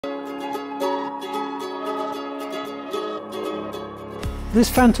This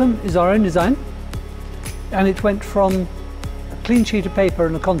Phantom is our own design, and it went from a clean sheet of paper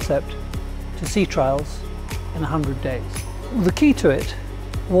and a concept to sea trials in 100 days. The key to it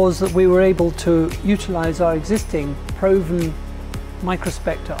was that we were able to utilize our existing proven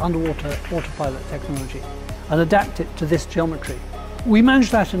microspectre underwater autopilot technology and adapt it to this geometry. We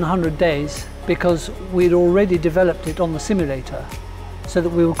managed that in 100 days because we'd already developed it on the simulator, so that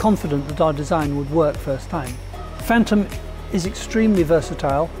we were confident that our design would work first time. Phantom is extremely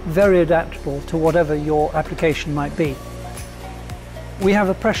versatile, very adaptable to whatever your application might be. We have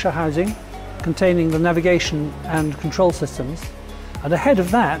a pressure housing containing the navigation and control systems, and ahead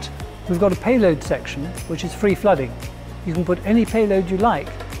of that we've got a payload section which is free flooding. You can put any payload you like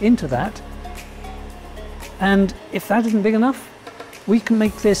into that, and if that isn't big enough, we can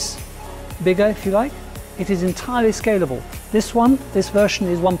make this bigger if you like. It is entirely scalable. This version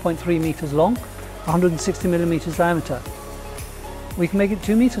is 1.3 meters long, 160 millimeters diameter. We can make it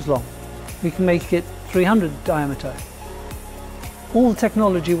 2 meters long. We can make it 300 diameter. All the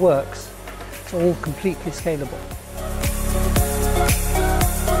technology works. It's all completely scalable.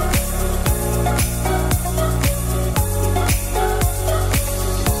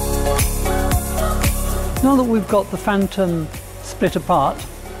 Now that we've got the Phantom split apart,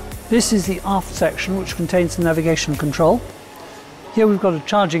 this is the aft section which contains the navigation control. Here we've got a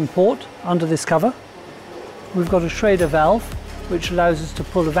charging port under this cover. We've got a Schrader valve which allows us to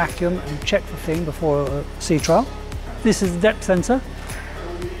pull a vacuum and check the thing before a sea trial. This is the depth sensor,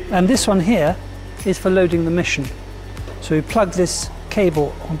 and this one here is for loading the mission. So we plug this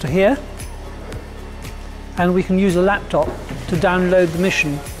cable onto here, and we can use a laptop to download the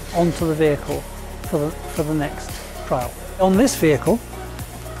mission onto the vehicle for the next trial. On this vehicle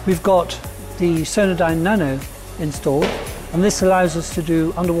we've got the Sonodyne Nano installed, and this allows us to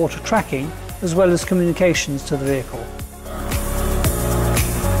do underwater tracking as well as communications to the vehicle.